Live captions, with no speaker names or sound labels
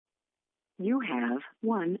You have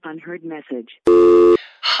one unheard message.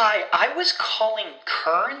 Hi, I was calling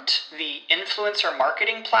Current, the influencer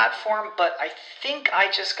marketing platform, but I think I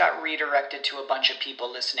just got redirected to a bunch of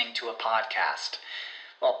people listening to a podcast.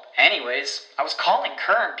 Well, anyways, I was calling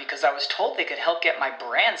Current because I was told they could help get my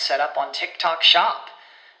brand set up on TikTok Shop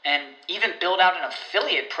and even build out an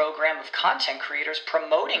affiliate program of content creators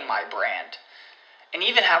promoting my brand. And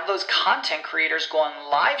even have those content creators go on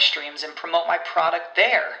live streams and promote my product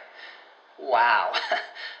there. Wow,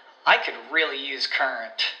 I could really use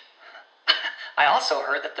Current. I also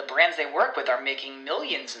heard that the brands they work with are making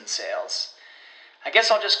millions in sales. I guess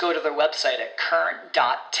I'll just go to their website at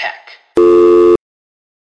current.tech.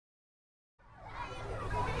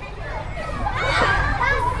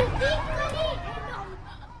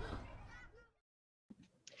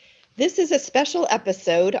 This is a special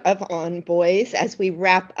episode of On Boys as we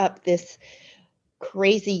wrap up this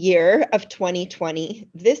crazy year of 2020.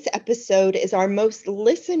 This episode is our most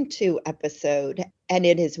listened to episode, and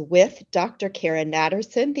it is with Dr. Kara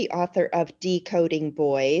Natterson, the author of Decoding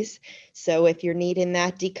Boys. So if you're needing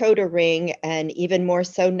that decoder ring, and even more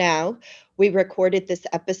so now, we recorded this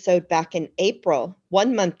episode back in April,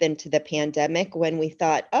 1 month into the pandemic, when we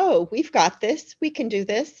thought, oh, we've got this, we can do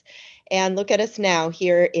this. And look at us now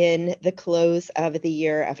here in the close of the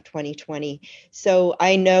year of 2020. So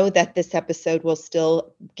I know that this episode will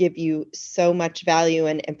still give you so much value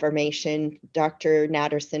and information. Dr.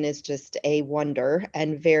 Natterson is just a wonder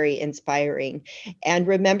and very inspiring. And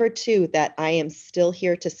remember too, that I am still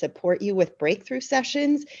here to support you with breakthrough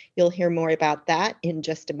sessions. You'll hear more about that in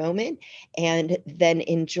just a moment. And then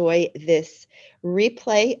enjoy this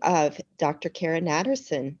replay of Dr. Kara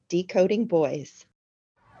Natterson, Decoding Boys.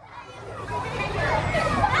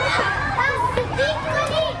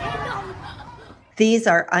 These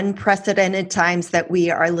are unprecedented times that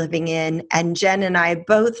we are living in, and Jen and I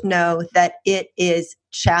both know that it is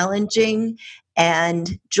challenging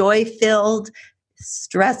and joy-filled,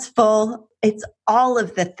 stressful. It's all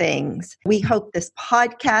of the things. We hope this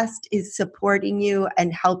podcast is supporting you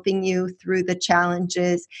and helping you through the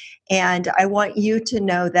challenges. And I want you to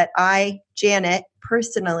know that I, Janet,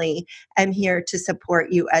 personally am here to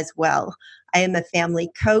support you as well. I am a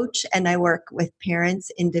family coach and I work with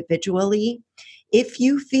parents individually. If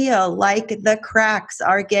you feel like the cracks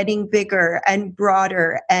are getting bigger and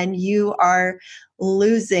broader and you are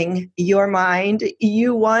losing your mind,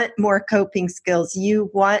 you want more coping skills,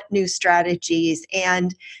 you want new strategies,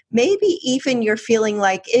 and maybe even you're feeling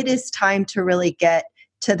like it is time to really get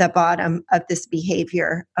to the bottom of this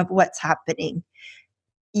behavior of what's happening.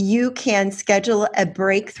 You can schedule a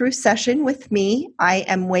breakthrough session with me. I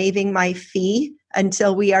am waiving my fee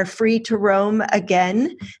until we are free to roam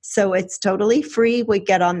again. So it's totally free. We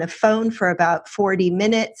get on the phone for about 40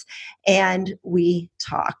 minutes and we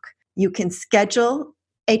talk. You can schedule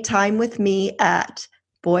a time with me at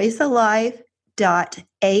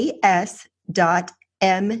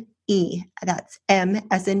boysalive.as.me. That's M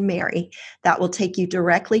as in Mary. That will take you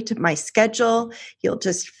directly to my schedule. You'll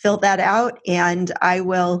just fill that out and I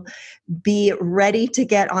will be ready to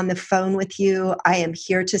get on the phone with you. I am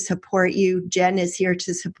here to support you. Jen is here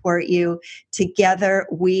to support you. Together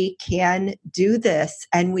we can do this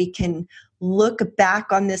and we can look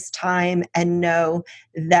back on this time and know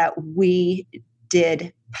that we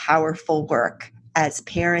did powerful work as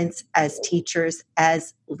parents, as teachers,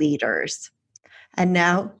 as leaders. And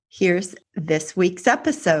now, here's this week's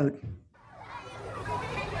episode.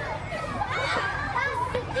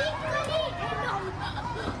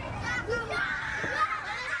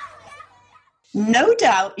 No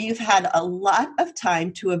doubt you've had a lot of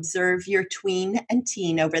time to observe your tween and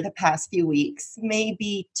teen over the past few weeks,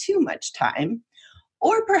 maybe too much time.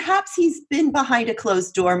 Or perhaps he's been behind a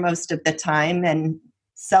closed door most of the time and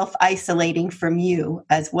self-isolating from you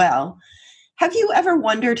as well. Have you ever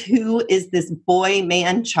wondered who is this boy,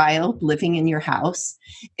 man, child living in your house?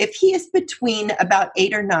 If he is between about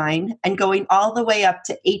 8 or 9 and going all the way up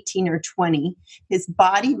to 18 or 20, his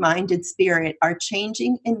body, mind, and spirit are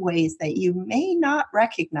changing in ways that you may not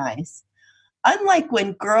recognize. Unlike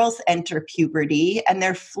when girls enter puberty and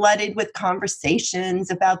they're flooded with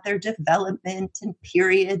conversations about their development and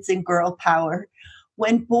periods and girl power,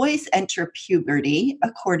 when boys enter puberty,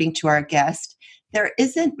 according to our guest, there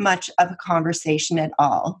isn't much of a conversation at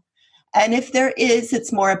all. And if there is,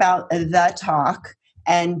 it's more about the talk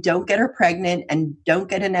and don't get her pregnant and don't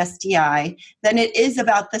get an STI than it is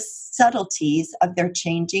about the subtleties of their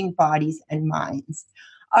changing bodies and minds.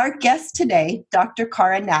 Our guest today, Dr.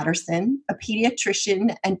 Kara Natterson, a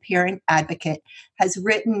pediatrician and parent advocate, has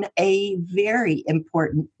written a very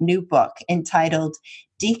important new book entitled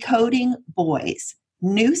Decoding Boys,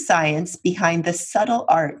 New Science Behind the Subtle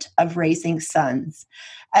Art of Raising Sons.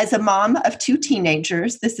 As a mom of 2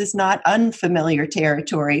 teenagers, this is not unfamiliar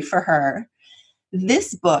territory for her.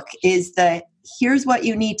 This book is the Here's What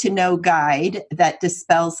You Need to Know guide that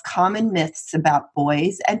dispels common myths about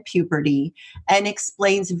boys and puberty and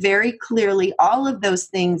explains very clearly all of those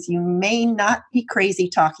things you may not be crazy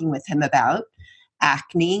talking with him about: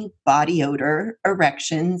 acne, body odor,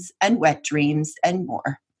 erections, and wet dreams, and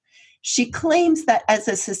more. She claims that as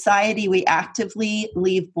a society, we actively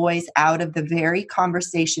leave boys out of the very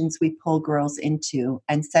conversations we pull girls into,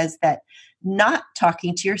 and says that not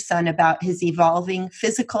talking to your son about his evolving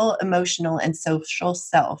physical, emotional, and social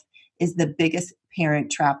self is the biggest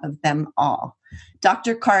parent trap of them all.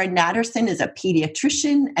 Dr. Kara Natterson is a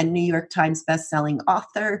pediatrician and New York Times bestselling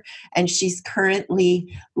author, and she's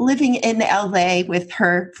currently living in LA with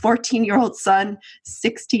her 14-year-old son,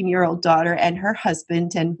 16-year-old daughter, and her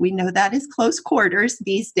husband, and we know that is close quarters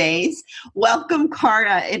these days. Welcome,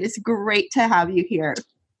 Kara. It is great to have you here.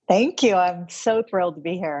 Thank you. I'm so thrilled to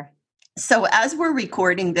be here. So as we're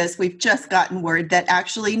recording this, we've just gotten word that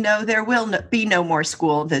actually, no, there will be no more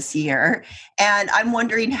school this year. And I'm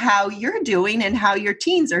wondering how you're doing and how your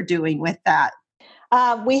teens are doing with that.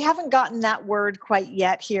 We haven't gotten that word quite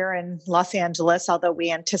yet here in Los Angeles, although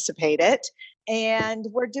we anticipate it. And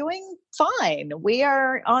we're doing fine. We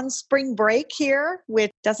are on spring break here,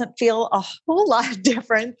 which doesn't feel a whole lot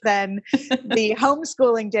different than the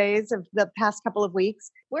homeschooling days of the past couple of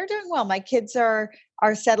weeks. We're doing well. My kids are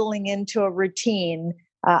settling into a routine.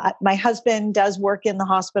 My husband does work in the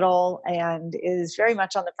hospital and is very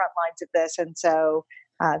much on the front lines of this. And so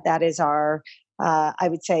that is our, I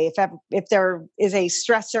would say, if there is a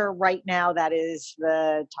stressor right now, that is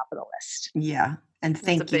the top of the list. Yeah. And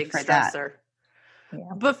thank you for stressor. That.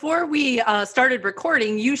 Yeah. Before we started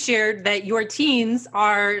recording, you shared that your teens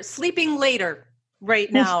are sleeping later right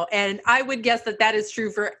now. And I would guess that that is true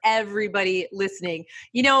for everybody listening.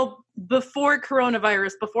 You know, before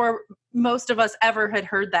coronavirus, before most of us ever had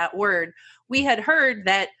heard that word, we had heard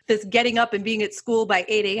that this getting up and being at school by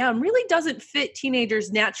 8 a.m. really doesn't fit teenagers'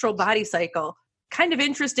 natural body cycle. Kind of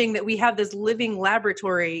interesting that we have this living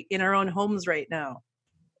laboratory in our own homes right now.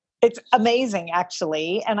 It's amazing,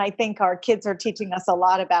 actually. And I think our kids are teaching us a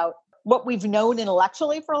lot about what we've known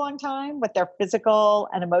intellectually for a long time, what their physical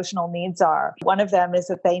and emotional needs are. One of them is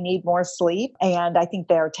that they need more sleep, and I think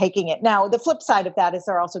they're taking it. Now, the flip side of that is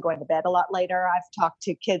they're also going to bed a lot later. I've talked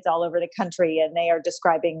to kids all over the country, and they are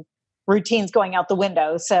describing routines going out the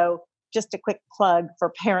window. So just a quick plug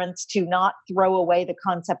for parents to not throw away the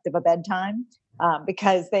concept of a bedtime,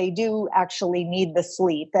 because they do actually need the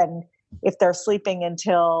sleep. And if they're sleeping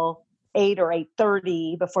until 8 or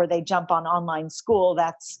 8:30 before they jump on online school,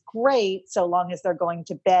 that's great, so long as they're going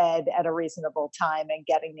to bed at a reasonable time and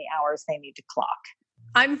getting the hours they need to clock.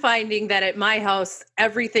 I'm finding that at my house,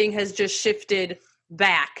 everything has just shifted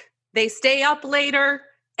back. They stay up later,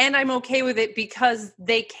 and I'm okay with it because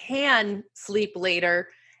they can sleep later.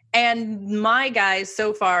 And my guys,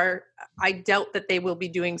 so far, I doubt that they will be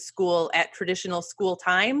doing school at traditional school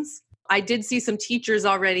times. I did see some teachers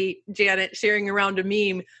already, Janet, sharing around a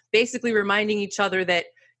meme, basically reminding each other that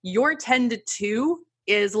your 10 to 2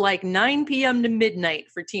 is like 9 p.m. to midnight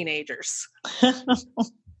for teenagers.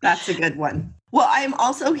 That's a good one. Well, I'm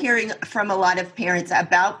also hearing from a lot of parents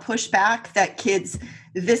about pushback that kids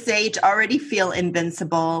this age already feel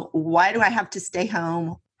invincible. Why do I have to stay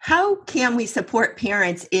home? How can we support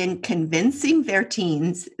parents in convincing their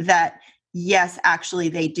teens that, yes, actually,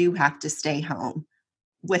 they do have to stay home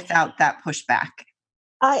without that pushback?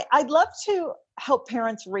 I'd love to help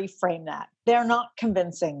parents reframe that. They're not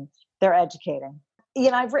convincing, they're educating.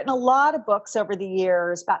 You know, I've written a lot of books over the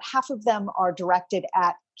years. About half of them are directed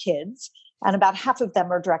at kids, and about half of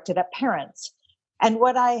them are directed at parents. And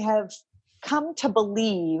what I have come to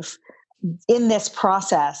believe in this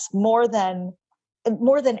process, more than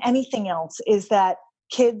anything else, is that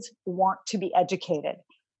kids want to be educated.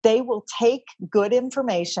 They will take good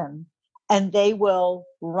information and they will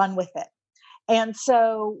run with it. And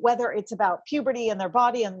so whether it's about puberty and their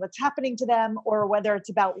body and what's happening to them, or whether it's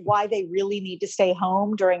about why they really need to stay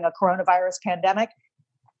home during a coronavirus pandemic,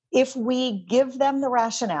 if we give them the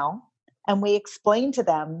rationale and we explain to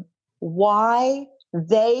them why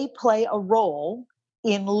they play a role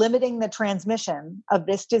in limiting the transmission of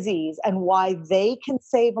this disease and why they can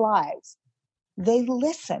save lives, they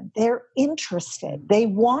listen, they're interested, they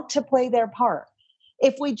want to play their part.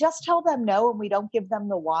 If we just tell them no and we don't give them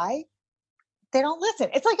the why, they don't listen.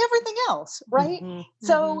 It's like everything else, right? Mm-hmm.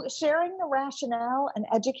 So sharing the rationale and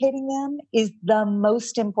educating them is the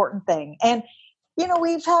most important thing. And, you know,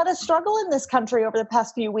 we've had a struggle in this country over the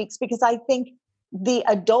past few weeks because I think the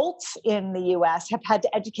adults in the US have had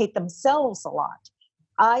to educate themselves a lot.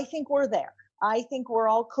 I think we're there. I think we're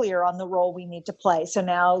all clear on the role we need to play. So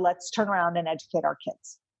now let's turn around and educate our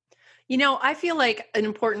kids. I feel like an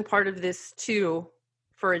important part of this too,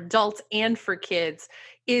 for adults and for kids,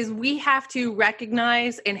 is we have to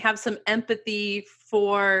recognize and have some empathy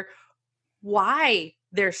for why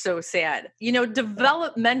they're so sad.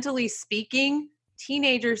 Developmentally speaking,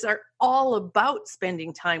 teenagers are all about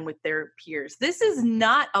spending time with their peers. This is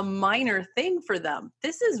not a minor thing for them.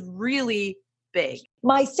 This is really big.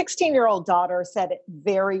 My 16-year-old daughter said it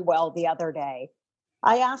very well the other day.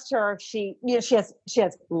 I asked her if she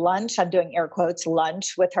has lunch, I'm doing air quotes,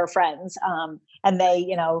 lunch with her friends. And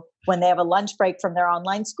they, when they have a lunch break from their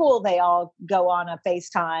online school, they all go on a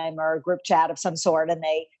FaceTime or a group chat of some sort and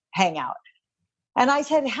they hang out. And I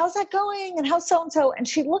said, how's that going? And how's so-and-so? And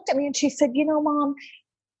she looked at me and she said, Mom,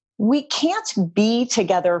 we can't be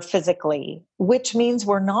together physically, which means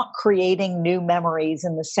we're not creating new memories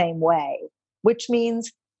in the same way, which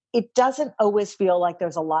means it doesn't always feel like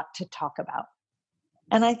there's a lot to talk about.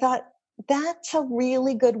 And I thought, that's a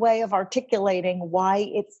really good way of articulating why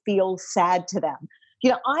it feels sad to them.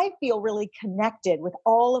 I feel really connected with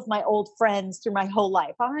all of my old friends through my whole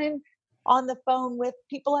life. I'm on the phone with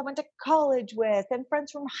people I went to college with and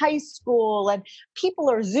friends from high school, and people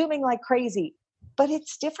are Zooming like crazy. But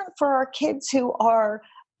it's different for our kids who are,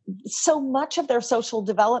 so much of their social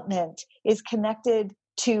development is connected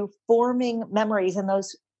to forming memories. And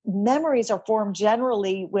those memories are formed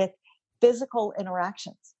generally with physical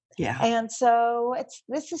interactions. Yeah. And so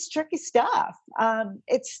this is tricky stuff.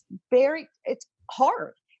 It's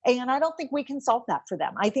hard. And I don't think we can solve that for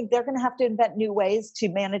them. I think they're going to have to invent new ways to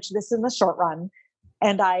manage this in the short run.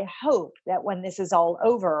 And I hope that when this is all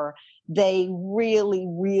over, they really,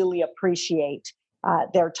 really appreciate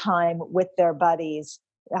their time with their buddies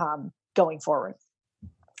going forward.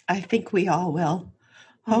 I think we all will.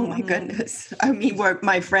 Oh my goodness. I mean,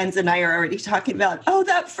 my friends and I are already talking about,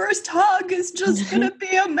 that first hug is just going to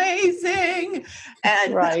be amazing.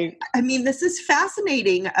 And right. I mean, this is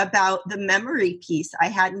fascinating about the memory piece. I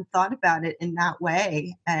hadn't thought about it in that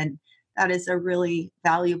way. And that is a really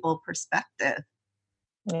valuable perspective.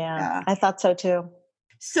 Yeah. I thought so too.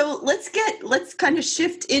 So let's kind of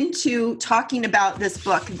shift into talking about this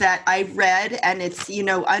book that I read, and it's,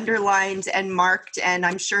 underlined and marked, and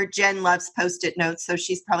I'm sure Jen loves Post-it notes. So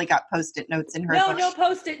she's probably got Post-it notes in her book. No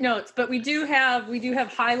Post-it notes, but we do have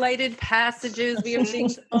highlighted passages. We have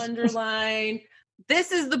things underlined.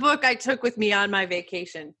 This is the book I took with me on my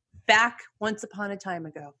vacation back once upon a time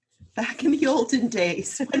ago. Back in the olden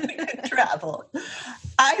days when we could travel.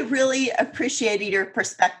 I really appreciated your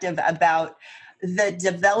perspective about the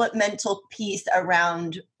developmental piece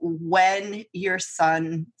around when your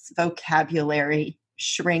son's vocabulary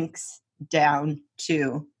shrinks down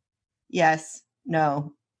to yes,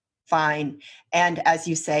 no, fine, and as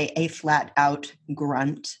you say, a flat out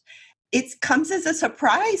grunt. It comes as a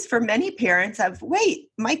surprise for many parents of, wait,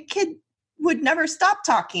 my kid would never stop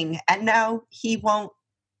talking and now he won't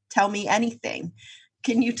tell me anything.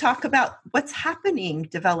 Can you talk about what's happening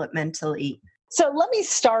developmentally? So let me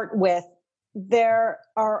start with, there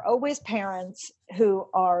are always parents who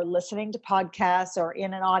are listening to podcasts or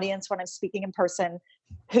in an audience when I'm speaking in person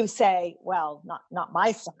who say, well, not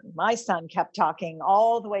my son. My son kept talking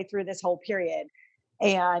all the way through this whole period.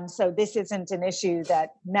 And so this isn't an issue that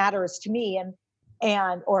matters to me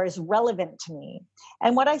and or is relevant to me.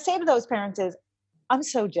 And what I say to those parents is, I'm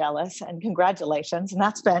so jealous and congratulations, and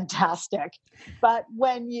that's fantastic. But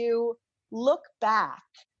when you look back,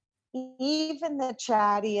 even the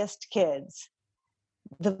chattiest kids,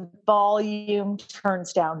 the volume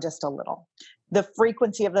turns down just a little. The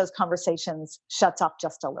frequency of those conversations shuts off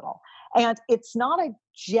just a little. And it's not a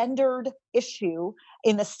gendered issue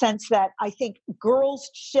in the sense that I think girls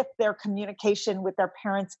shift their communication with their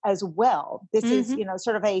parents as well. This is,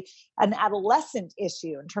 sort of an adolescent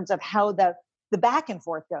issue in terms of how the back and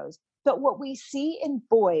forth goes. But what we see in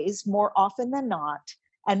boys more often than not,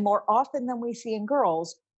 and more often than we see in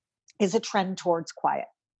girls, is a trend towards quiet.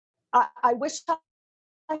 I wish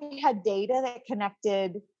I had data that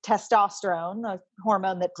connected testosterone, the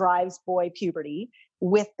hormone that drives boy puberty,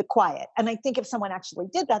 with the quiet. And I think if someone actually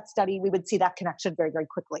did that study, we would see that connection very, very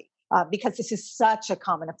quickly because this is such a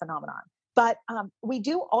common phenomenon. But we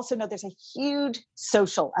do also know there's a huge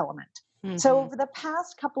social element. Mm-hmm. So over the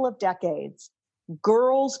past couple of decades,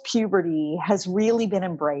 girls' puberty has really been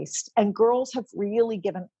embraced, and girls have really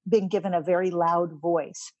been given a very loud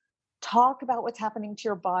voice. Talk about what's happening to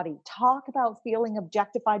your body. Talk about feeling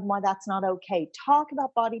objectified and why that's not okay. Talk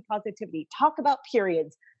about body positivity. Talk about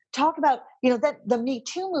periods. talk about, that the Me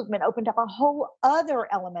Too movement opened up a whole other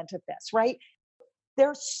element of this, right?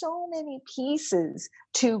 There's so many pieces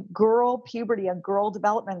to girl puberty and girl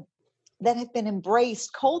development that have been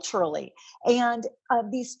embraced culturally. And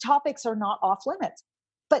these topics are not off limits.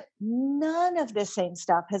 But none of this same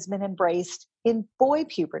stuff has been embraced in boy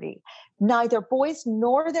puberty. Neither boys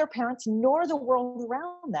nor their parents nor the world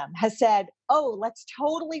around them has said, oh, let's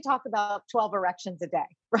totally talk about 12 erections a day,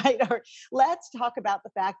 right? Or let's talk about the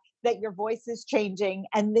fact that your voice is changing.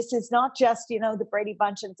 And this is not just, the Brady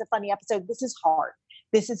Bunch and it's a funny episode. This is hard.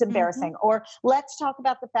 This is embarrassing. Mm-hmm. Or let's talk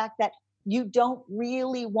about the fact that you don't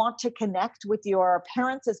really want to connect with your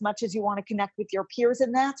parents as much as you want to connect with your peers.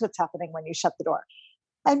 And that's what's happening when you shut the door.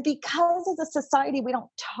 And because as a society, we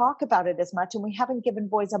don't talk about it as much and we haven't given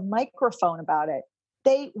boys a microphone about it.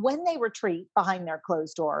 When they retreat behind their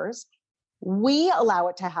closed doors, we allow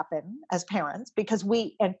it to happen as parents because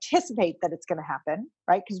we anticipate that it's going to happen,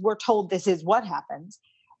 right? Because we're told this is what happens.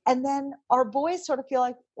 And then our boys sort of feel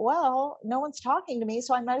like, well, no one's talking to me,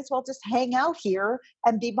 so I might as well just hang out here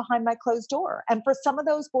and be behind my closed door. And for some of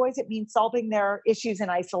those boys, it means solving their issues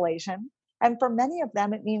in isolation. And for many of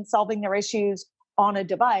them, it means solving their issues on a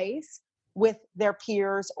device with their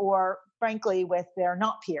peers or frankly with their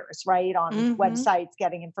not peers, right? On websites,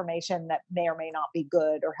 getting information that may or may not be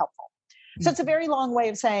good or helpful. So it's a very long way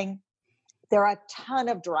of saying there are a ton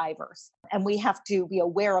of drivers and we have to be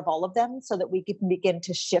aware of all of them so that we can begin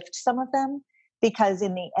to shift some of them. Because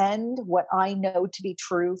in the end, what I know to be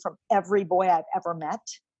true from every boy I've ever met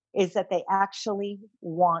is that they actually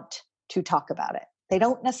want to talk about it. They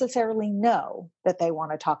don't necessarily know that they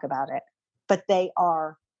want to talk about it, but they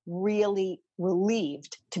are really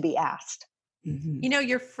relieved to be asked. Mm-hmm.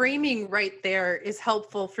 Your framing right there is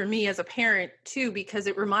helpful for me as a parent too, because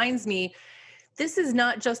it reminds me, this is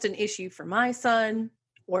not just an issue for my son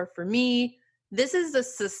or for me. This is a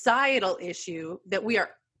societal issue that we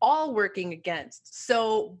are all working against.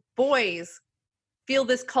 So boys feel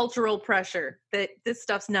this cultural pressure that this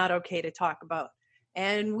stuff's not okay to talk about.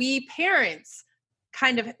 And we parents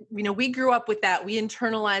kind of, we grew up with that. We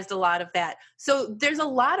internalized a lot of that. So there's a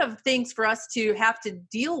lot of things for us to have to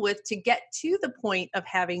deal with to get to the point of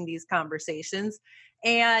having these conversations.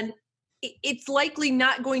 And it's likely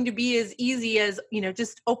not going to be as easy as,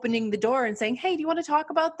 just opening the door and saying, hey, do you want to talk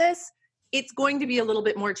about this? It's going to be a little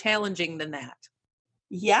bit more challenging than that.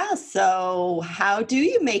 Yeah. So how do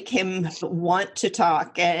you make him want to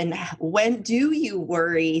talk? And when do you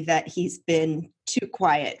worry that he's been too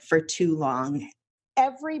quiet for too long?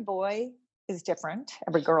 Every boy is different.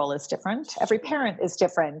 Every girl is different. Every parent is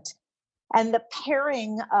different. And the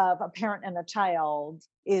pairing of a parent and a child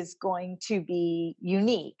is going to be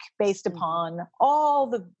unique based upon all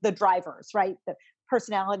the drivers, right? The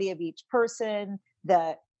personality of each person,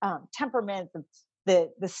 the temperament, the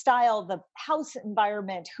style, the house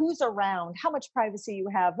environment, who's around, how much privacy you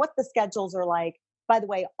have, what the schedules are like. By the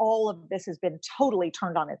way, all of this has been totally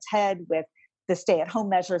turned on its head with the stay-at-home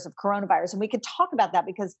measures of coronavirus. And we could talk about that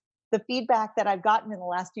because the feedback that I've gotten in the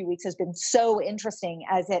last few weeks has been so interesting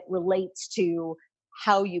as it relates to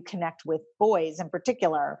how you connect with boys in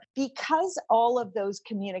particular, because all of those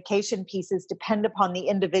communication pieces depend upon the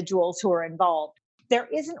individuals who are involved. There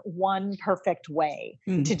isn't one perfect way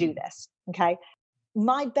to do this, okay?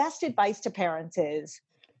 My best advice to parents is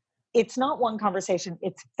it's not one conversation,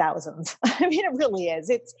 it's thousands. I mean, it really is.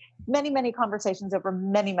 It's many, many conversations over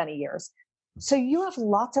many, many years. So you have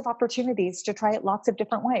lots of opportunities to try it lots of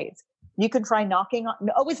different ways. You can try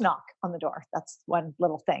always knock on the door. That's one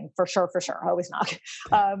little thing for sure. Always knock.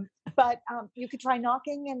 But you could try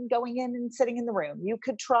knocking and going in and sitting in the room. You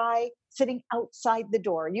could try sitting outside the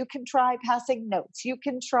door. You can try passing notes. You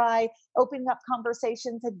can try opening up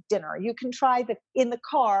conversations at dinner. You can try in the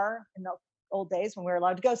car in the old days when we were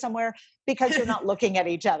allowed to go somewhere because you're not looking at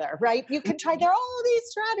each other, right? You can try. There are all these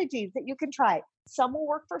strategies that you can try. Some will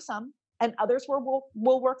work for some, and others will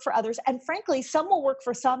work for others. And frankly, some will work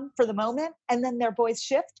for some for the moment, and then their voice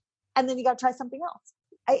shift, and then you got to try something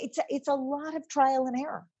else. It's a lot of trial and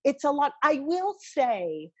error. It's a lot. I will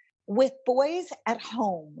say with boys at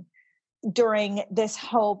home during this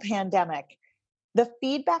whole pandemic, the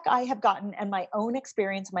feedback I have gotten and my own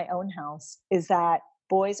experience in my own house is that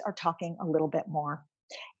boys are talking a little bit more.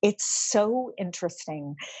 It's so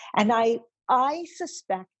interesting. And I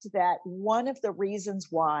suspect that one of the reasons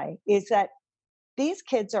why is that these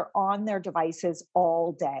kids are on their devices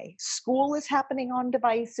all day. School is happening on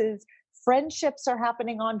devices. Friendships are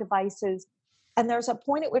happening on devices. And there's a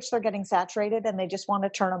point at which they're getting saturated and they just want to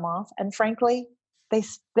turn them off. And frankly,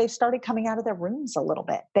 they've started coming out of their rooms a little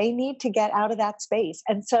bit. They need to get out of that space.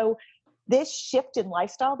 And so this shift in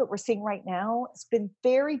lifestyle that we're seeing right now has been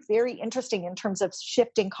very, very interesting in terms of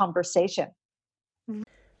shifting conversation.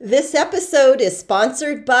 This episode is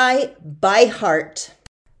sponsored by ByHeart.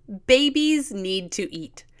 Babies need to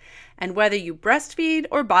eat. And whether you breastfeed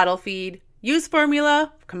or bottle feed, use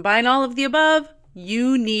formula, combine all of the above,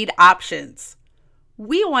 you need options.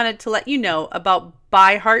 We wanted to let you know about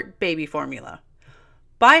ByHeart Baby Formula.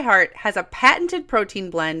 ByHeart has a patented protein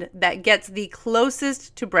blend that gets the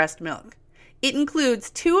closest to breast milk. It includes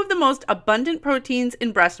 2 of the most abundant proteins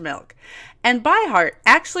in breast milk. And ByHeart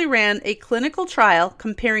actually ran a clinical trial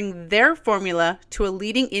comparing their formula to a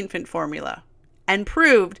leading infant formula and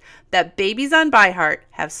proved that babies on ByHeart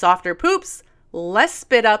have softer poops, less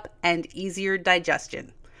spit up, and easier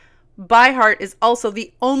digestion. ByHeart is also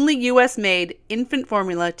the only US-made infant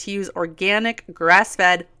formula to use organic,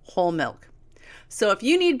 grass-fed whole milk. So if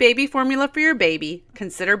you need baby formula for your baby,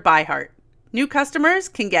 consider ByHeart. New customers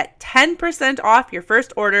can get 10% off your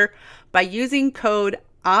first order by using code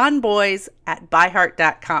ONBOYS at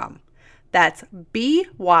byheart.com. That's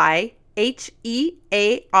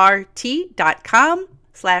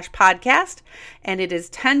BYHEART.com/podcast, and it is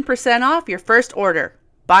 10% off your first order.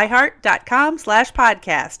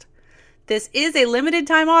 byheart.com/podcast. This is a limited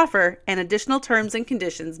time offer, and additional terms and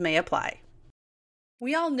conditions may apply.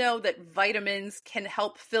 We all know that vitamins can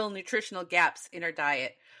help fill nutritional gaps in our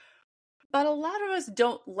diet. But a lot of us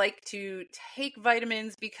don't like to take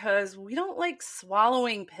vitamins because we don't like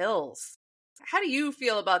swallowing pills. How do you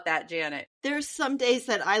feel about that, Janet? There's some days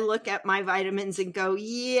that I look at my vitamins and go,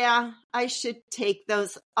 yeah, I should take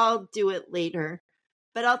those. I'll do it later.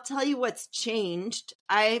 But I'll tell you what's changed.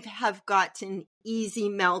 I have gotten Easy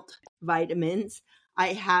Melt vitamins.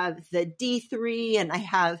 I have the D3 and I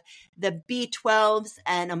have the B12s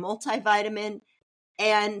and a multivitamin.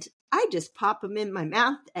 And I just pop them in my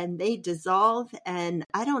mouth and they dissolve and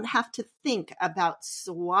I don't have to think about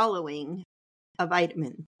swallowing a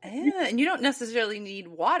vitamin. Yeah, and you don't necessarily need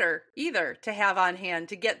water either to have on hand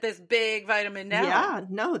to get this big vitamin down. Yeah,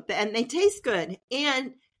 no, and they taste good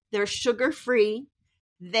and they're sugar-free.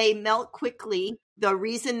 They melt quickly. The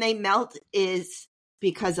reason they melt is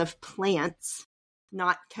because of plants,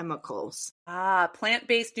 not chemicals.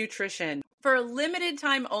 Plant-based nutrition. For a limited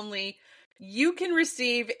time only, you can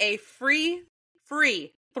receive a free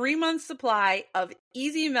 3-month supply of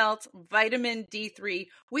Easy Melt Vitamin D3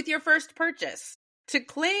 with your first purchase. To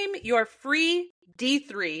claim your free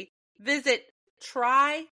D3, visit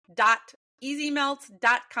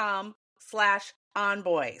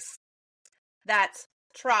try.easymelts.com/onboys. That's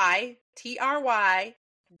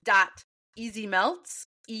try.easymelts,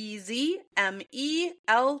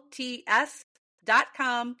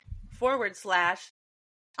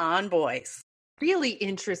 EZMELTS.com/onboys. Really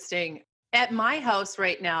interesting. At my house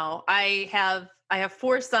right now, I have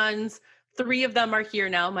 4 sons. 3 of them are here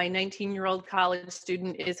now. My 19-year-old college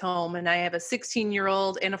student is home, and I have a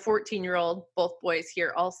 16-year-old and a 14-year-old, both boys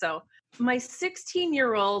here also. My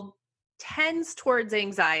 16-year-old tends towards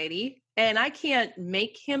anxiety, and I can't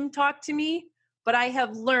make him talk to me, but I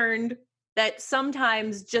have learned that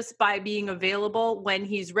sometimes just by being available when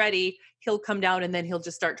he's ready, he'll come down and then he'll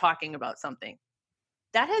just start talking about something.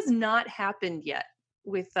 That has not happened yet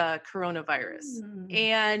with coronavirus.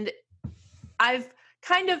 And I've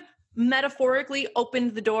kind of metaphorically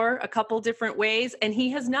opened the door a couple different ways, and he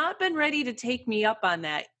has not been ready to take me up on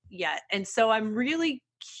that yet. And so I'm really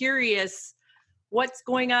curious what's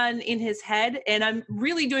going on in his head. And I'm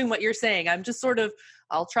really doing what you're saying. I'm just sort of,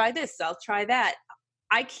 I'll try this, I'll try that.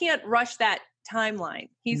 I can't rush that timeline.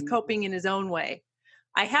 He's coping in his own way.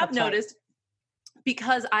 I have noticed,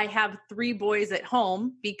 because I have 3 boys at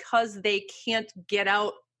home, because they can't get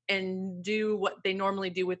out and do what they normally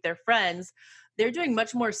do with their friends, they're doing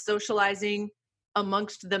much more socializing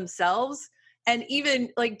amongst themselves. And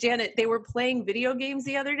even like Janet, they were playing video games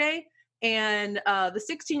the other day, and the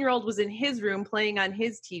 16-year-old was in his room playing on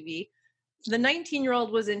his TV. The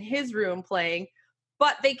 19-year-old was in his room playing,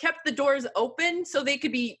 but they kept the doors open so they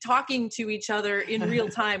could be talking to each other in real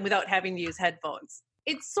time without having to use headphones.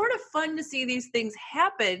 It's sort of fun to see these things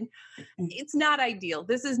happen. It's not ideal.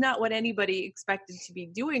 This is not what anybody expected to be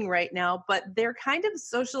doing right now, but they're kind of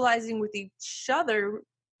socializing with each other.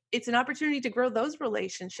 It's an opportunity to grow those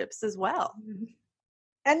relationships as well.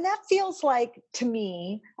 And that feels like, to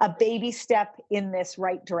me, a baby step in this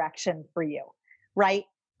right direction for you, right?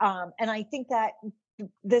 And I think that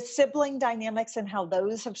the sibling dynamics and how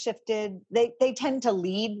those have shifted, they tend to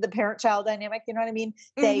lead the parent-child dynamic, you know what I mean?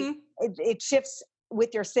 It shifts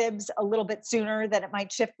with your sibs a little bit sooner than it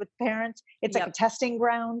might shift with parents. It's like a testing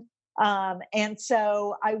ground. And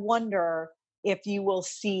so I wonder, if you will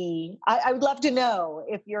see, I would love to know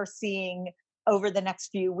if you're seeing over the next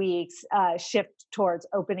few weeks shift towards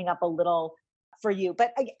opening up a little for you.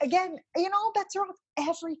 But again, all bets are off.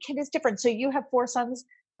 Every kid is different. So you have 4 sons.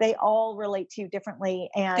 They all relate to you differently.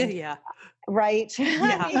 And Yeah. right.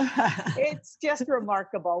 Yeah. It's just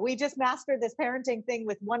remarkable. We just mastered this parenting thing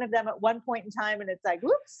with one of them at one point in time. And it's like,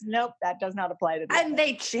 whoops, nope, that does not apply to the And other.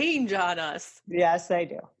 they change on us. Yes, they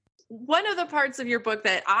do. One of the parts of your book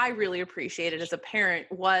that I really appreciated as a parent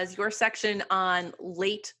was your section on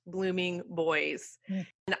late blooming boys. Mm.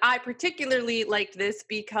 And I particularly liked this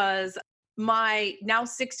because my now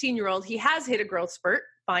 16-year-old, he has hit a growth spurt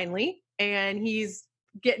finally, and he's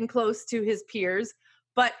getting close to his peers.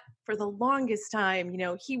 But for the longest time,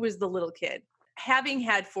 he was the little kid. Having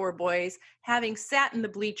had 4 boys, having sat in the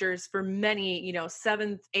bleachers for many,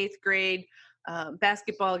 7th, 8th grade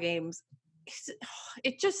basketball games,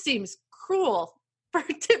 it just seems cruel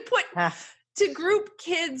to group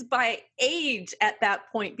kids by age at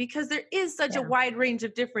that point, because there is such a wide range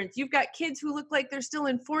of difference. You've got kids who look like they're still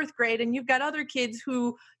in 4th grade, and you've got other kids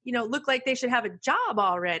who, look like they should have a job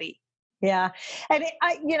already. Yeah. And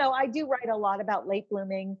I do write a lot about late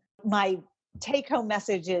blooming. My take home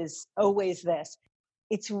message is always this: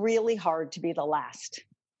 it's really hard to be the last,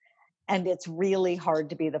 and it's really hard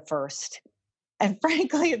to be the first. And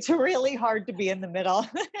frankly, it's really hard to be in the middle.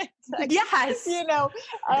 Like, yes.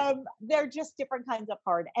 They're just different kinds of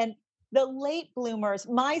hard. And the late bloomers,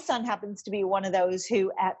 my son happens to be one of those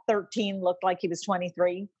who at 13 looked like he was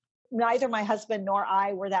 23. Neither my husband nor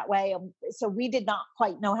I were that way. So we did not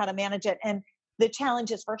quite know how to manage it. And the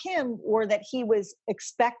challenges for him were that he was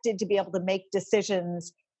expected to be able to make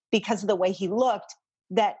decisions because of the way he looked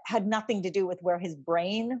that had nothing to do with where his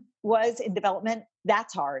brain was in development.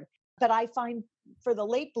 That's hard. But I find for the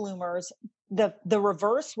late bloomers, the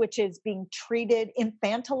reverse, which is being treated,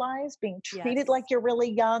 infantilized, being treated like you're really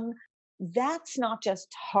young, that's not just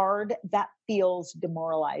hard, that feels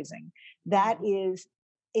demoralizing.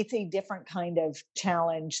 It's a different kind of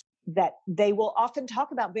challenge that they will often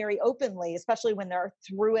talk about very openly, especially when they're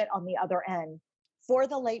through it on the other end. For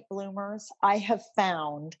the late bloomers, I have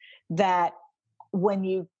found that when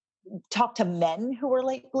you talk to men who are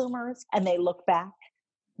late bloomers and they look back,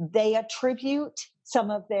 they attribute some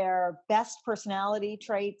of their best personality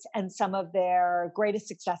traits and some of their greatest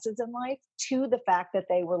successes in life to the fact that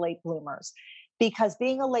they were late bloomers. Because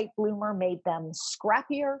being a late bloomer made them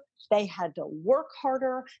scrappier, they had to work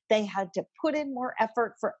harder, they had to put in more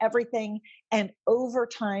effort for everything. And over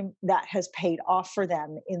time, that has paid off for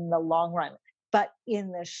them in the long run. But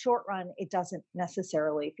in the short run, it doesn't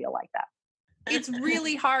necessarily feel like that. It's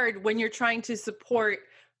really hard when you're trying to support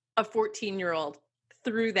a 14-year-old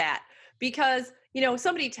through that, because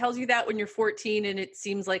somebody tells you that when you're 14 and it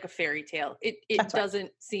seems like a fairy tale. It doesn't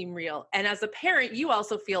seem real. And as a parent, you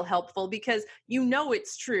also feel helpful because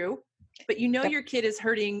it's true, but your kid is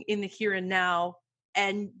hurting in the here and now,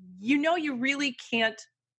 and you really can't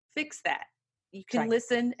fix that. You can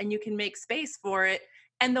listen and you can make space for it,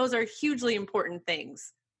 and those are hugely important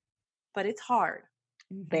things, but it's hard.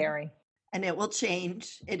 Very. And it will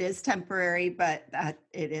change. It is temporary, but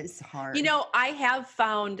it is hard. I have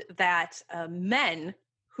found that men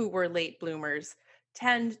who were late bloomers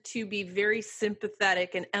tend to be very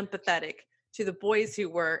sympathetic and empathetic to the boys who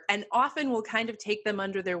were, and often will kind of take them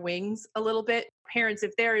under their wings a little bit. Parents,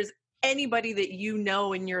 if there is anybody that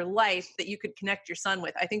in your life that you could connect your son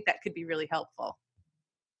with, I think that could be really helpful.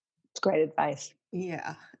 It's great advice.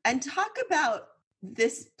 Yeah. And talk about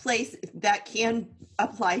this place that can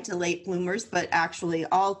apply to late bloomers, but actually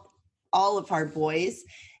all of our boys,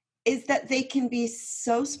 is that they can be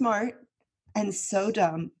so smart and so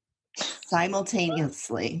dumb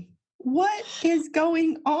simultaneously. What is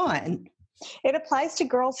going on? It applies to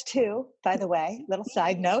girls too, by the way, little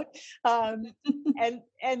side note. And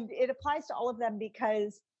it applies to all of them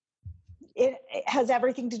because it has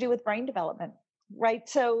everything to do with brain development, right?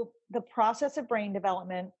 So the process of brain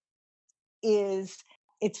development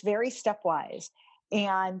it's very stepwise,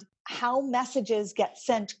 and how messages get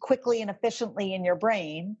sent quickly and efficiently in your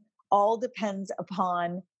brain all depends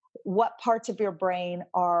upon what parts of your brain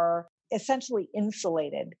are essentially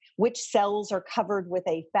insulated, which cells are covered with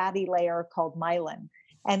a fatty layer called myelin.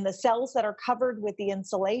 And the cells that are covered with the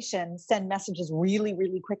insulation send messages really,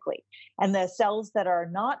 really quickly. And the cells that are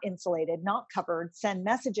not insulated, not covered, send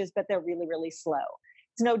messages, but they're really, really slow.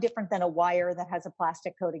 It's no different than a wire that has a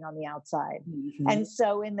plastic coating on the outside. Mm-hmm. And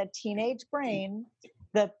so in the teenage brain,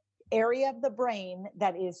 the area of the brain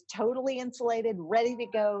that is totally insulated, ready to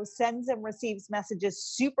go, sends and receives messages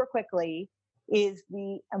super quickly is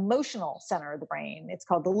the emotional center of the brain. It's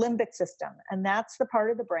called the limbic system. And that's the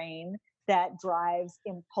part of the brain that drives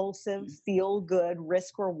impulsive, feel good,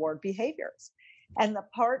 risk reward behaviors. And the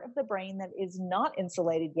part of the brain that is not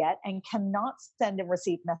insulated yet and cannot send and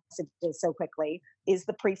receive messages so quickly is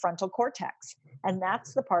the prefrontal cortex. And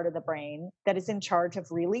that's the part of the brain that is in charge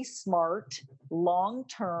of really smart,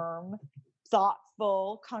 long-term,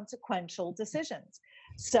 thoughtful, consequential decisions.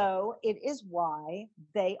 So it is why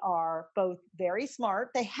they are both very smart.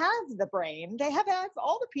 They have the brain, they have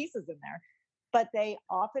all the pieces in there, but they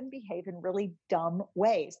often behave in really dumb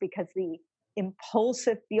ways because the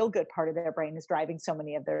impulsive feel-good part of their brain is driving so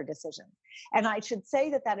many of their decisions. And I should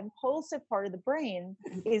say that impulsive part of the brain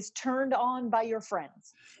is turned on by your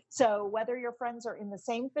friends. So whether your friends are in the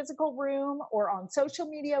same physical room or on social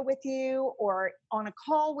media with you or on a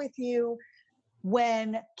call with you,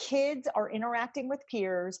 when kids are interacting with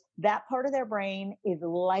peers, that part of their brain is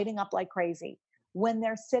lighting up like crazy. When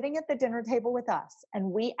they're sitting at the dinner table with us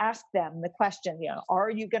and we ask them the question, are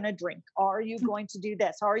you going to drink? Are you going to do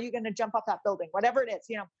this? Are you going to jump off that building? Whatever it is,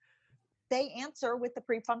 they answer with the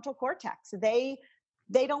prefrontal cortex. They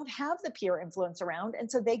don't have the peer influence around.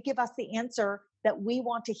 And so they give us the answer that we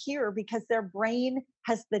want to hear because their brain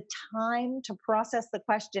has the time to process the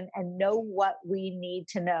question and know what we need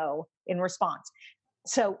to know in response.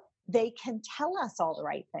 So they can tell us all the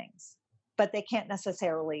right things, but they can't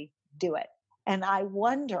necessarily do it. And I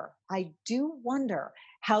do wonder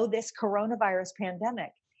how this coronavirus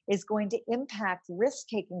pandemic is going to impact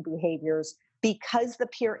risk-taking behaviors because the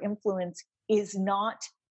peer influence is not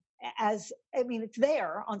it's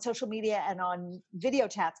there on social media and on video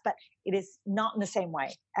chats, but it is not in the same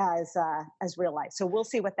way as real life. So we'll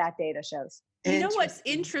see what that data shows. You know what's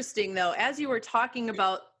interesting though, as you were talking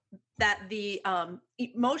about that, the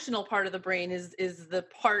emotional part of the brain is the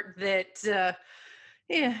part that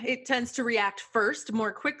it tends to react first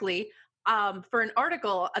more quickly. For an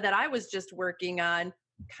article that I was just working on,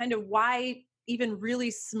 kind of why even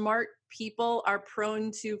really smart people are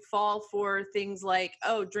prone to fall for things like,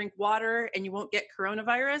 drink water and you won't get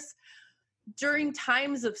coronavirus. During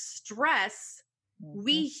times of stress,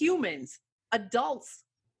 we humans, adults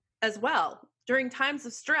as well, during times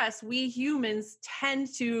of stress, we humans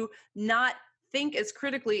tend to not think as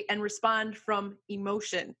critically and respond from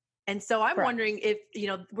emotion. And so I'm wondering if,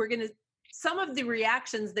 some of the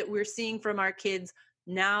reactions that we're seeing from our kids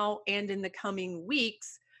now and in the coming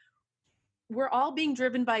weeks, we're all being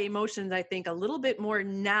driven by emotions, I think, a little bit more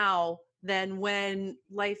now than when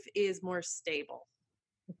life is more stable.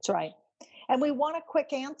 That's right. And we want a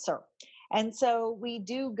quick answer. And so we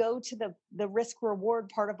do go to the risk reward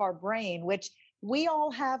part of our brain, which we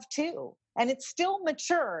all have too. And it's still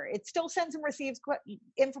mature. It still sends and receives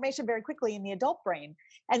information very quickly in the adult brain.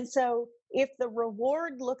 And so if the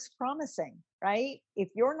reward looks promising, right? If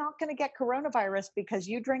you're not going to get coronavirus because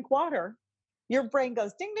you drink water, your brain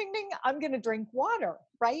goes, ding, ding, ding, I'm going to drink water,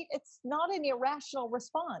 right? It's not an irrational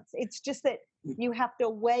response. It's just that you have to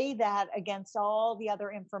weigh that against all the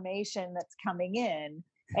other information that's coming in.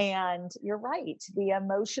 And you're right. The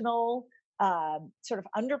emotional sort of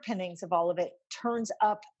underpinnings of all of it turns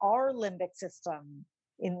up our limbic system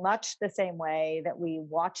in much the same way that we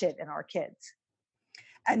watch it in our kids.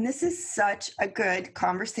 And this is such a good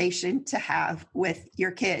conversation to have with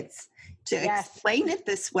your kids, to explain it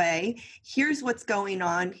this way. Here's what's going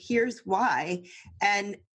on. Here's why.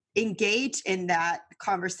 And engage in that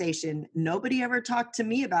conversation. Nobody ever talked to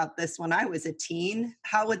me about this when I was a teen.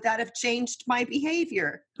 How would that have changed my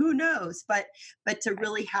behavior? Who knows? But to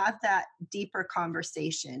really have that deeper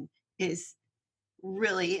conversation is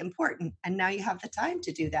really important. And now you have the time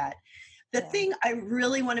to do that. The thing I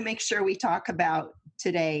really want to make sure we talk about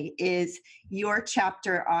today is your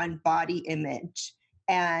chapter on body image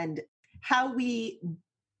and how we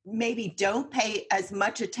maybe don't pay as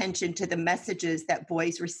much attention to the messages that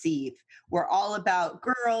boys receive. We're all about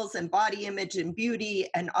girls and body image and beauty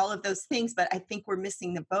and all of those things, but I think we're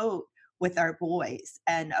missing the boat with our boys.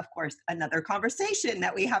 And of course, another conversation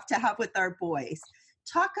that we have to have with our boys.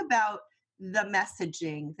 Talk about the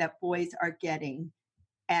messaging that boys are getting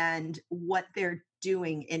and what they're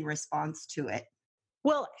doing in response to it.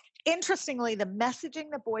 Well, interestingly, the messaging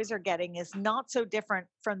that boys are getting is not so different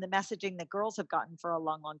from the messaging that girls have gotten for a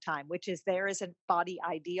long, long time, which is there is a body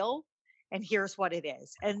ideal and here's what it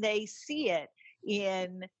is. And they see it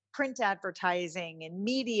in print advertising, in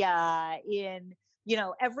media, in,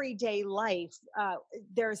 everyday life.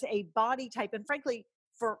 There's a body type. And frankly,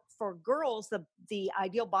 for girls, the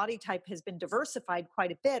ideal body type has been diversified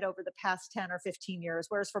quite a bit over the past 10 or 15 years.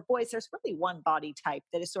 Whereas for boys, there's really one body type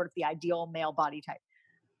that is sort of the ideal male body type.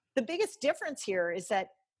 The biggest difference here is that,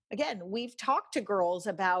 again, we've talked to girls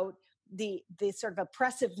about the sort of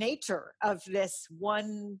oppressive nature of this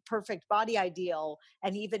one perfect body ideal.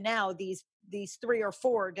 And even now, these 3 or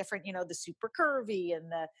 4 different, the super curvy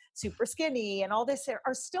and the super skinny and all this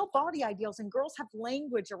are still body ideals. And girls have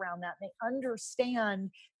language around that. And they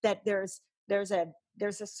understand that there's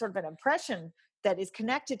a sort of an impression that is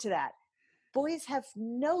connected to that. Boys have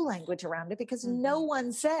no language around it because no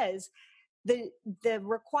one says the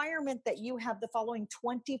requirement that you have the following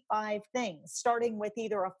 25 things, starting with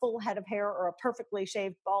either a full head of hair or a perfectly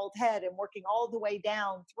shaved bald head and working all the way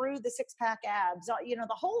down through the 6-pack abs, the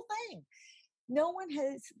whole thing. No one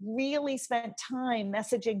has really spent time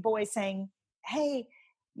messaging boys saying, hey,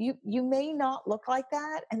 you may not look like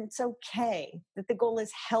that, and it's okay, that the goal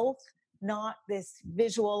is health, not this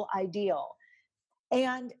visual ideal.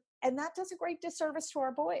 And that does a great disservice to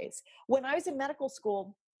our boys. When I was in medical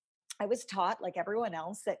school, I was taught, like everyone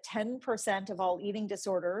else, that 10% of all eating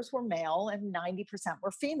disorders were male and 90%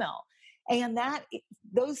 were female. And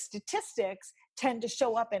those statistics tend to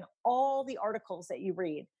show up in all the articles that you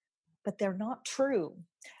read, but they're not true.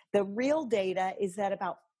 The real data is that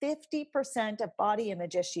about 50% of body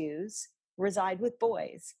image issues reside with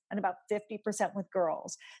boys and about 50% with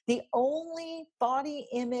girls. The only body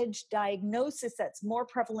image diagnosis that's more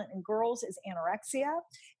prevalent in girls is anorexia,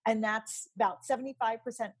 and that's about 75%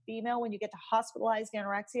 female when you get to hospitalized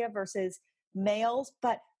anorexia versus males.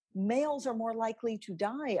 But males are more likely to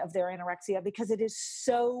die of their anorexia because it is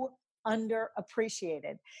so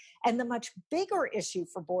underappreciated. And the much bigger issue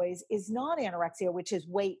for boys is not anorexia, which is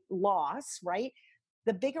weight loss, right?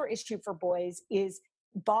 The bigger issue for boys is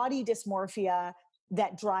body dysmorphia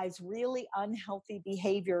that drives really unhealthy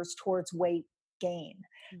behaviors towards weight gain.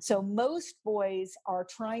 So most boys are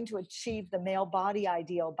trying to achieve the male body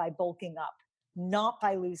ideal by bulking up, not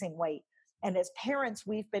by losing weight. And as parents,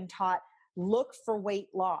 we've been taught, look for weight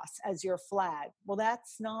loss as your flag. Well,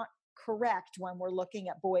 that's not correct when we're looking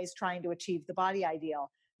at boys trying to achieve the body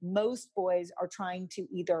ideal. Most boys are trying to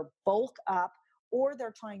either bulk up or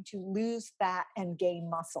they're trying to lose fat and gain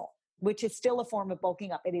muscle, which is still a form of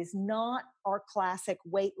bulking up. It is not our classic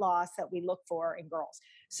weight loss that we look for in girls.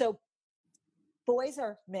 So boys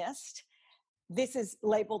are missed. This is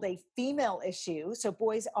labeled a female issue. So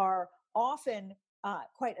boys are often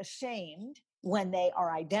quite ashamed when they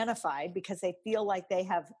are identified because they feel like they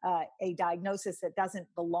have a diagnosis that doesn't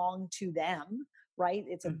belong to them, right?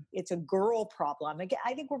 It's a girl problem. Again,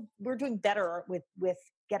 I think we're doing better with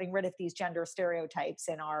getting rid of these gender stereotypes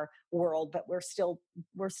in our world, but we're still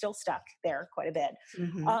stuck there quite a bit.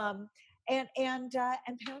 Mm-hmm. And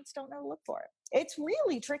parents don't know to look for it. It's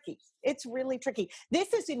really tricky.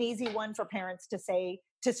 This is an easy one for parents to say,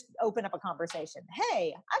 to open up a conversation.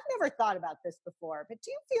 Hey, I've never thought about this before, but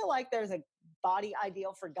do you feel like there's a body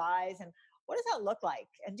ideal for guys? And what does that look like?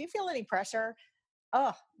 And do you feel any pressure?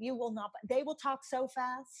 Oh, you will not. They will talk so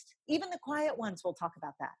fast. Even the quiet ones will talk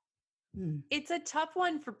about that. It's a tough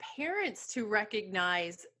one for parents to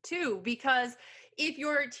recognize too, because if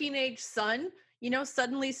your teenage son,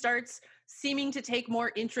 suddenly starts seeming to take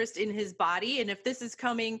more interest in his body, and if this is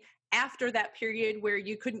coming after that period where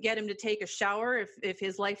you couldn't get him to take a shower if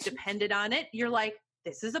his life depended on it, you're like,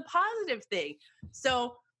 this is a positive thing.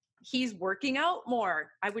 So he's working out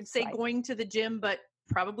more. I would say going to the gym, but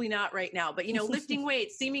probably not right now. But, lifting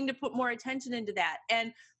weights, seeming to put more attention into that.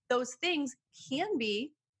 And those things can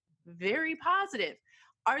be very positive.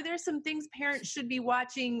 Are there some things parents should be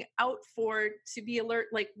watching out for to be alert,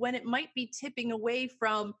 like when it might be tipping away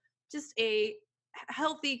from just a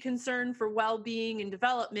healthy concern for well-being and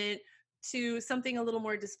development to something a little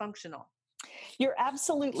more dysfunctional? You're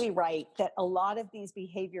absolutely right that a lot of these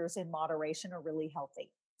behaviors in moderation are really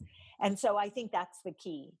healthy. And so I think that's the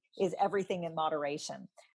key, is everything in moderation.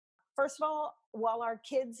 First of all, while our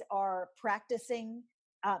kids are practicing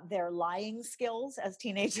their lying skills as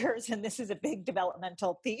teenagers, and this is a big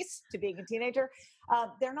developmental piece to being a teenager,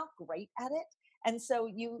 they're not great at it. And so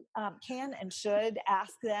you can and should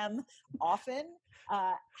ask them often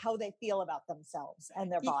how they feel about themselves and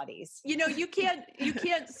their bodies. You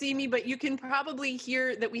can't see me, but you can probably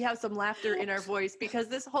hear that we have some laughter in our voice, because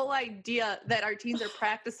this whole idea that our teens are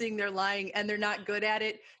practicing their lying and they're not good at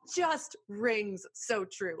it just rings so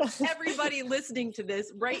true. Everybody listening to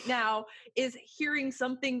this right now is hearing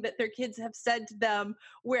something that their kids have said to them,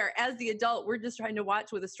 where as the adult, we're just trying to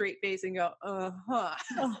watch with a straight face and go,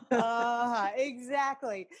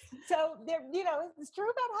 Exactly. So it's true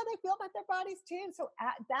about how they feel about their bodies too. So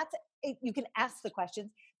that's it. You can ask the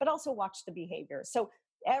questions, but also watch the behavior. So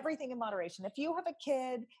everything in moderation. If you have a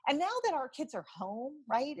kid, and now that our kids are home,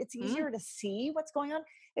 right, it's easier to see what's going on.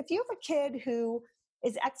 If you have a kid who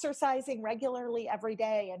is exercising regularly every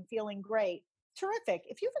day and feeling great, terrific.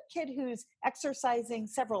 If you have a kid who's exercising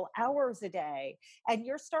several hours a day and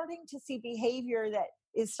you're starting to see behavior that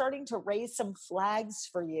is starting to raise some flags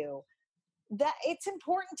for you, that it's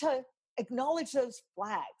important to acknowledge those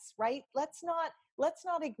flags, right? Let's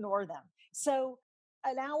not ignore them. So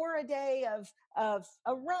an hour a day of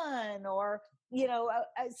a run, or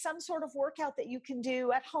some sort of workout that you can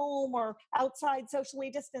do at home or outside, socially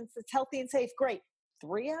distanced, that's healthy and safe, great.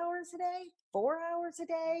 3 hours a day, 4 hours a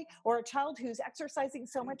day, or a child who's exercising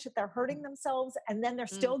so much that they're hurting themselves and then they're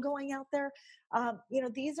still going out there.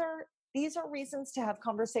 These are reasons to have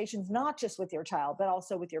conversations, not just with your child, but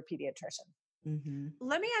also with your pediatrician. Mm-hmm.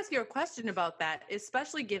 Let me ask you a question about that,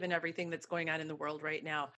 especially given everything that's going on in the world right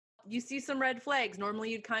now. You see some red flags.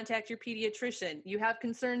 Normally you'd contact your pediatrician. You have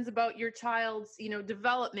concerns about your child's,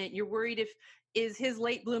 development. You're worried is his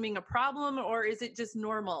late blooming a problem or is it just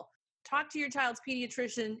normal? Talk to your child's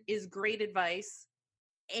pediatrician is great advice.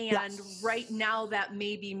 And yes, right now that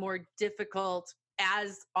may be more difficult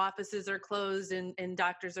as offices are closed and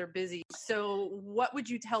doctors are busy. So what would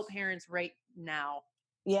you tell parents right now?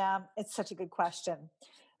 Yeah, it's such a good question.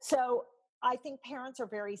 So I think parents are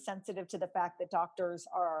very sensitive to the fact that doctors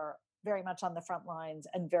are very much on the front lines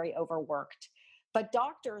and very overworked. But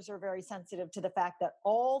doctors are very sensitive to the fact that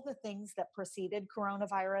all the things that preceded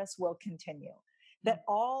coronavirus will continue. That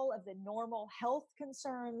all of the normal health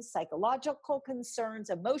concerns, psychological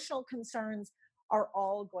concerns, emotional concerns are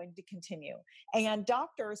all going to continue. And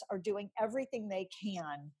doctors are doing everything they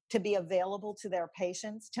can to be available to their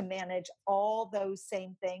patients to manage all those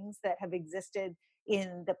same things that have existed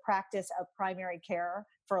in the practice of primary care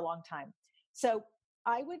for a long time. So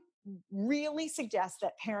I would really suggest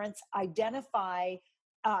that parents identify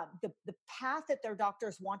the path that their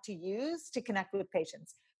doctors want to use to connect with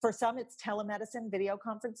patients. For some, it's telemedicine, video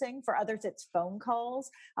conferencing. For others, it's phone calls.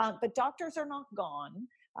 But doctors are not gone.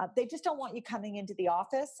 They just don't want you coming into the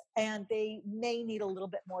office, and they may need a little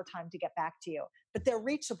bit more time to get back to you. But they're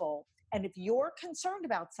reachable. And if you're concerned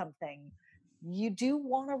about something, you do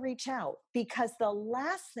want to reach out, because the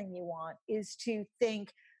last thing you want is to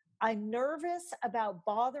think, I'm nervous about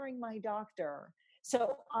bothering my doctor,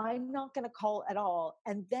 so I'm not going to call at all.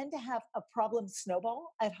 And then to have a problem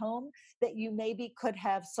snowball at home that you maybe could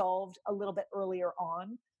have solved a little bit earlier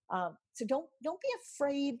on. So don't be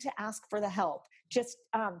afraid to ask for the help. Just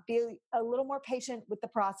be a little more patient with the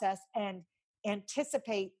process and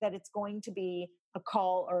anticipate that it's going to be a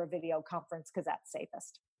call or a video conference, because that's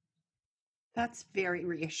safest. That's very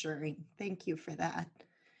reassuring. Thank you for that.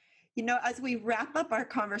 As we wrap up our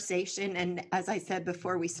conversation, and as I said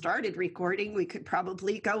before we started recording, we could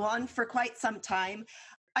probably go on for quite some time.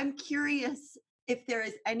 I'm curious if there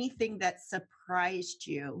is anything that surprised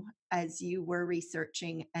you as you were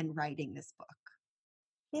researching and writing this book.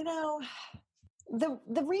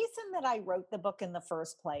 The reason that I wrote the book in the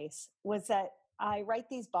first place was that I write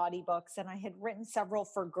these body books, and I had written several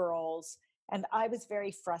for girls, and I was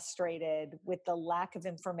very frustrated with the lack of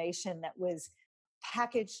information that was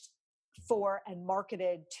packaged for and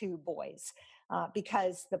marketed to boys,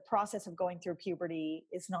 because the process of going through puberty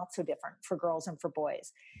is not so different for girls and for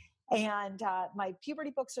boys. And my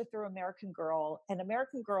puberty books are through American Girl, and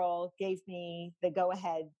American Girl gave me the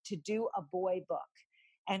go-ahead to do a boy book.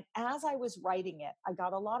 And as I was writing it, I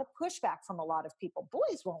got a lot of pushback from a lot of people.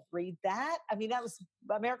 Boys won't read that. I mean, that was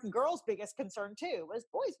American Girl's biggest concern too, was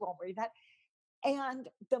boys won't read that. And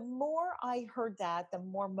the more I heard that, the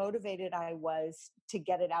more motivated I was to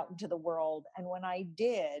get it out into the world. And when I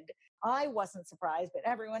did, I wasn't surprised, but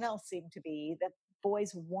everyone else seemed to be, that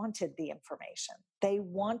boys wanted the information. They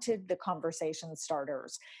wanted the conversation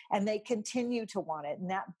starters, and they continue to want it. And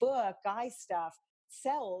that book, Guy Stuff,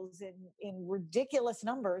 sells in ridiculous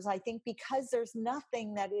numbers, I think, because there's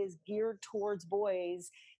nothing that is geared towards boys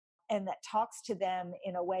and that talks to them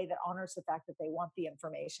in a way that honors the fact that they want the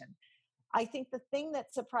information. I think the thing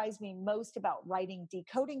that surprised me most about writing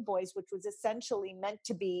Decoding Boys, which was essentially meant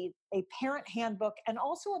to be a parent handbook and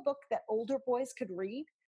also a book that older boys could read,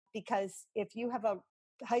 because if you have a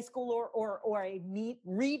high schooler or a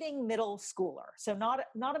reading middle schooler, so not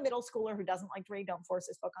a middle schooler who doesn't like to read, don't force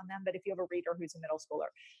this book on them, but if you have a reader who's a middle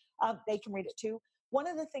schooler, they can read it too. One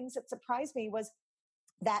of the things that surprised me was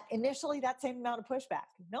that initially that same amount of pushback.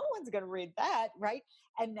 No one's going to read that, right?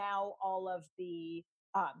 And now all of the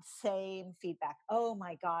same feedback. Oh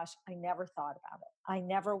my gosh, I never thought about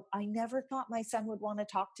it. I never thought my son would want to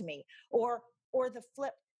talk to me. Or the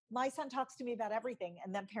flip, my son talks to me about everything.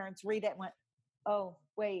 And then parents read it and went, oh,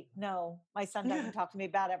 wait, no, my son doesn't talk to me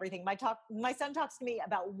about everything. My son talks to me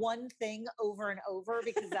about one thing over and over,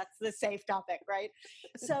 because that's the safe topic, right?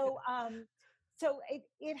 So So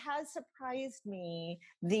it has surprised me,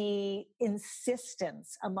 the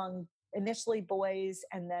insistence among initially boys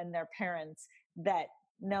and then their parents that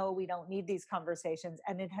no, we don't need these conversations.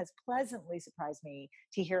 And it has pleasantly surprised me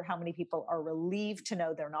to hear how many people are relieved to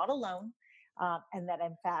know they're not alone, and that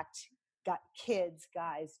in fact,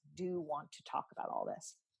 guys do want to talk about all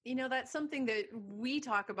this. You know, that's something that we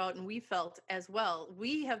talk about and we felt as well.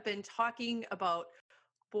 We have been talking about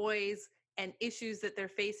boys and issues that they're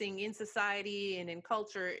facing in society and in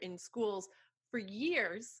culture, in schools for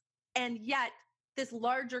years. And yet this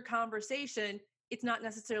larger conversation, it's not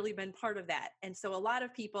necessarily been part of that. And so a lot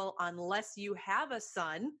of people, unless you have a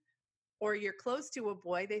son or you're close to a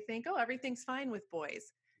boy, they think, oh, everything's fine with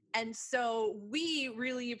boys. And so we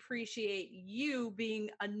really appreciate you being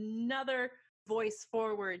another voice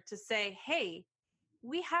forward to say, hey,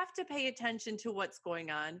 we have to pay attention to what's going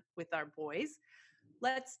on with our boys.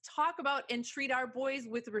 Let's talk about and treat our boys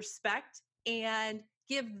with respect and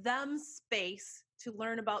give them space to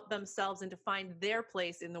learn about themselves and to find their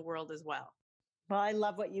place in the world as well. Well, I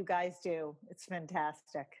love what you guys do. It's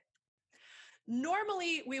fantastic.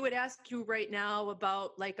 Normally, we would ask you right now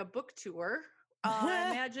about like a book tour. I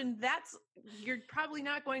imagine you're probably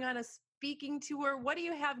not going on a speaking tour. What do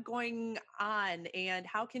you have going on, and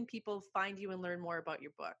how can people find you and learn more about your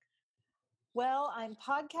book? Well, I'm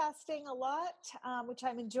podcasting a lot, which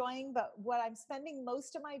I'm enjoying, but what I'm spending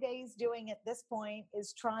most of my days doing at this point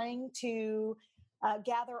is trying to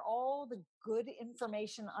gather all the good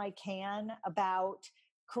information I can about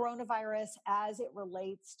coronavirus as it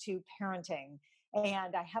relates to parenting.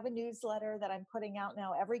 And I have a newsletter that I'm putting out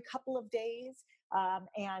now every couple of days.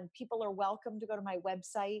 And people are welcome to go to my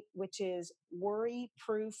website, which is Worry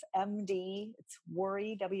Proof MD. It's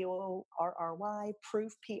Worry, WORRY,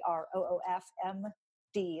 Proof, PROOFMD,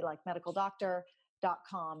 like medical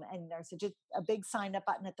doctor.com. And there's a big sign up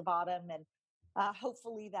button at the bottom. And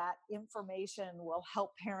hopefully that information will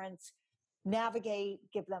help parents navigate,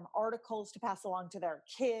 give them articles to pass along to their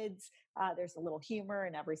kids. There's a little humor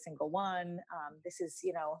in every single one. This is,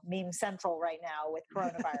 meme central right now with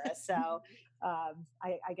coronavirus. So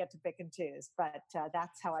I get to pick and choose, but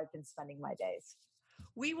that's how I've been spending my days.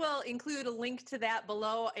 We will include a link to that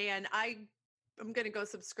below, and I'm going to go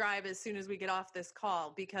subscribe as soon as we get off this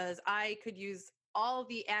call because I could use all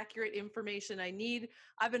the accurate information I need.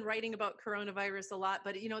 I've been writing about coronavirus a lot,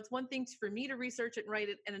 but it's one thing for me to research it and write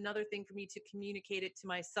it, and another thing for me to communicate it to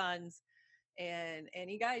my sons. And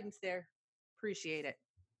any guidance there, appreciate it.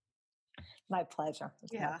 My pleasure.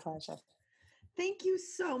 My pleasure. Thank you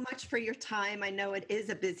so much for your time. I know it is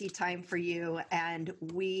a busy time for you, and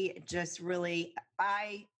we just really,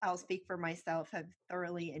 I'll speak for myself, have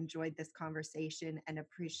thoroughly enjoyed this conversation and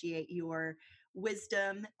appreciate your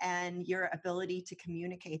wisdom and your ability to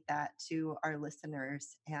communicate that to our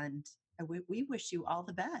listeners. And we wish you all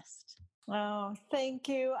the best. Oh, thank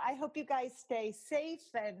you. I hope you guys stay safe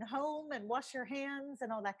and home and wash your hands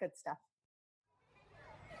and all that good stuff.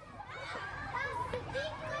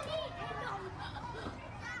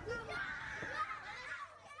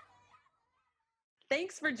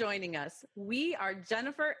 Thanks for joining us. We are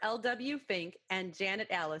Jennifer L.W. Fink and Janet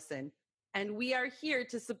Allison, and we are here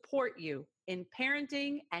to support you in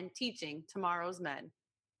parenting and teaching tomorrow's men.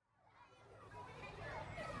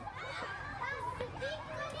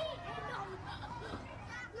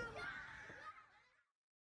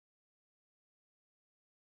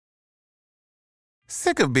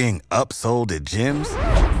 Sick of being upsold at gyms?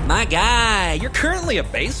 My guy, you're currently a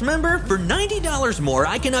base member? For $90 more,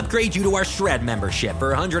 I can upgrade you to our Shred membership.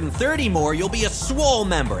 For $130 more, you'll be a Swole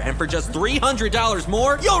member. And for just $300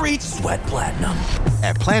 more, you'll reach Sweat Platinum.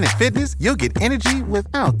 At Planet Fitness, you'll get energy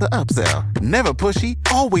without the upsell. Never pushy,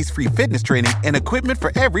 always free fitness training and equipment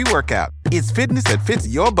for every workout. It's fitness that fits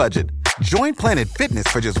your budget. Join Planet Fitness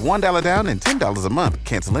for just $1 down and $10 a month.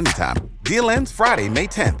 Cancel anytime. Deal ends Friday, May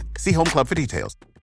 10th. See Home Club for details.